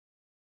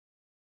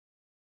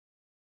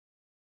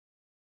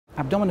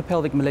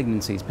Abdominopelvic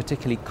malignancies,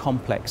 particularly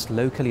complex,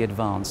 locally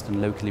advanced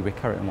and locally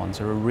recurrent ones,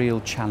 are a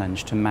real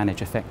challenge to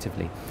manage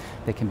effectively.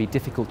 They can be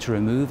difficult to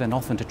remove, and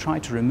often to try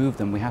to remove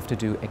them we have to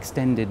do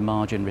extended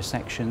margin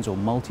resections or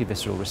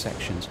multivisceral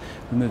resections,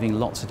 removing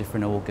lots of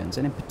different organs,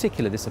 and in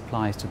particular this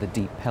applies to the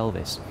deep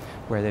pelvis,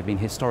 where they've been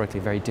historically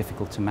very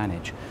difficult to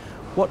manage.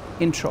 What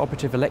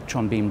intraoperative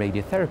electron beam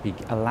radiotherapy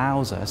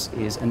allows us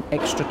is an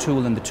extra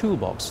tool in the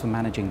toolbox for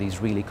managing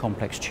these really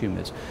complex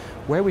tumours.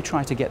 Where we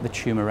try to get the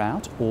tumour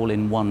out all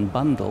in one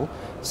bundle,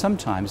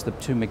 sometimes the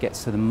tumour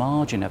gets to the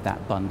margin of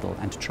that bundle,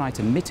 and to try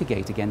to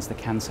mitigate against the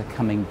cancer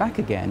coming back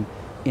again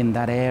in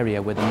that area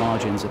where the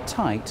margins are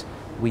tight,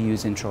 we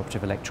use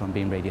intraoperative electron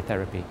beam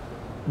radiotherapy.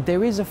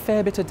 There is a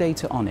fair bit of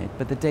data on it,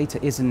 but the data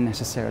isn't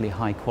necessarily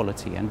high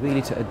quality, and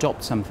really to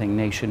adopt something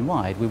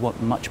nationwide we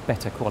want much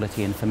better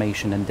quality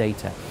information and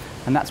data,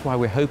 and that's why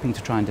we're hoping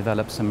to try and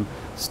develop some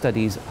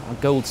studies,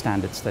 gold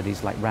standard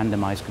studies like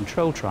randomized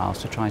control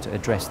trials, to try to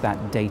address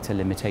that data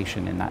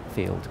limitation in that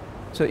field.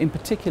 So in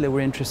particular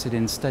we're interested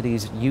in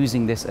studies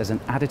using this as an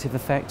additive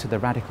effect to the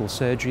radical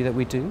surgery that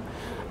we do.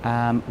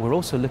 We're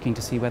also looking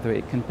to see whether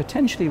it can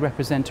potentially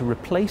represent a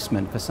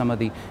replacement for some of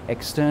the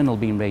external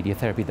beam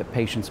radiotherapy that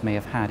patients may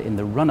have had in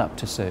the run-up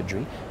to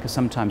surgery, because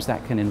sometimes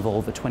that can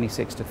involve a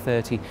 26 to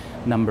 30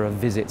 number of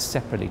visits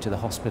separately to the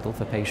hospital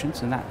for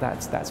patients, and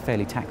that's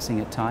fairly taxing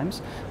at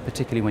times,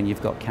 particularly when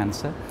you've got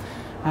cancer.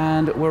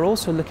 And we're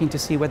also looking to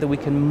see whether we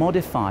can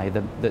modify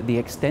the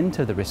extent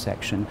of the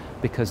resection,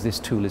 because this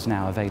tool is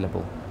now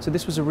available. So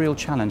this was a real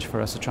challenge for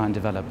us to try and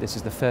develop. This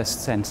is the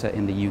first centre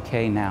in the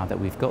UK now that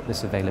we've got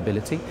this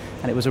availability,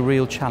 and it was a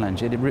real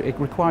challenge. It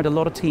required a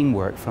lot of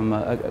teamwork from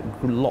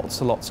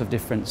lots and lots of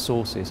different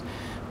sources.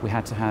 We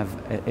had to have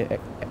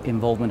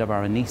involvement of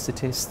our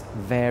anaesthetists,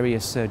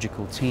 various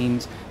surgical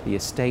teams, the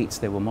estates.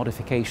 There were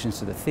modifications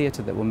to the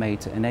theatre that were made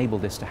to enable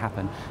this to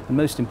happen. And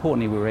most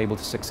importantly, we were able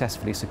to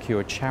successfully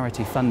secure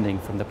charity funding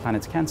from the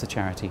Planet's Cancer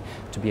Charity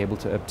to be able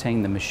to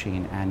obtain the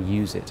machine and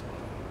use it.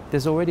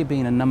 There's already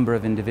been a number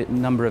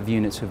of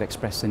units who have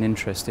expressed an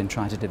interest in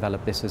trying to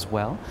develop this as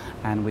well,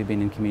 and we've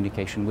been in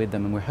communication with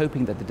them, and we're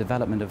hoping that the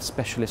development of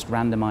specialist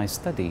randomized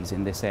studies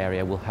in this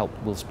area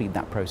will speed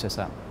that process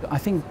up. I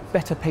think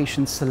better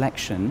patient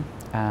selection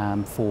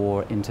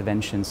for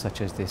interventions such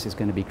as this is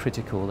going to be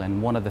critical,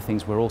 and one of the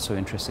things we're also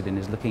interested in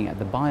is looking at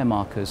the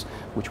biomarkers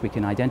which we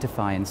can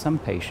identify in some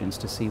patients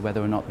to see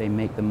whether or not they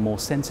make them more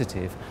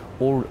sensitive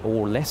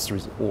or less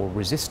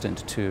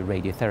resistant to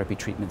radiotherapy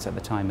treatments at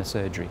the time of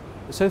surgery.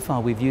 So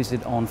far we've used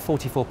it on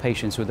 44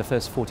 patients who are the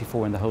first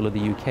 44 in the whole of the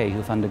UK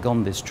who've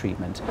undergone this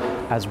treatment,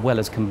 as well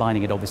as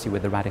combining it obviously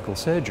with the radical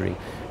surgery.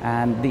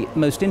 And the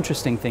most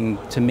interesting thing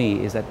to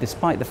me is that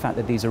despite the fact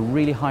that these are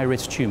really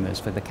high-risk tumours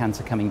for the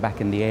cancer coming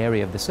back in the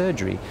area of the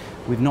surgery,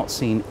 we've not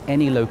seen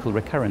any local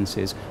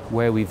recurrences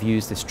where we've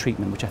used this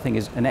treatment, which I think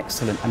is an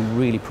excellent and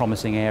really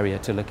promising area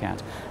to look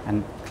at,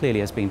 and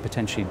clearly has been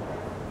potentially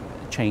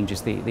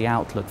changes the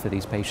outlook for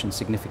these patients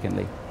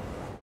significantly.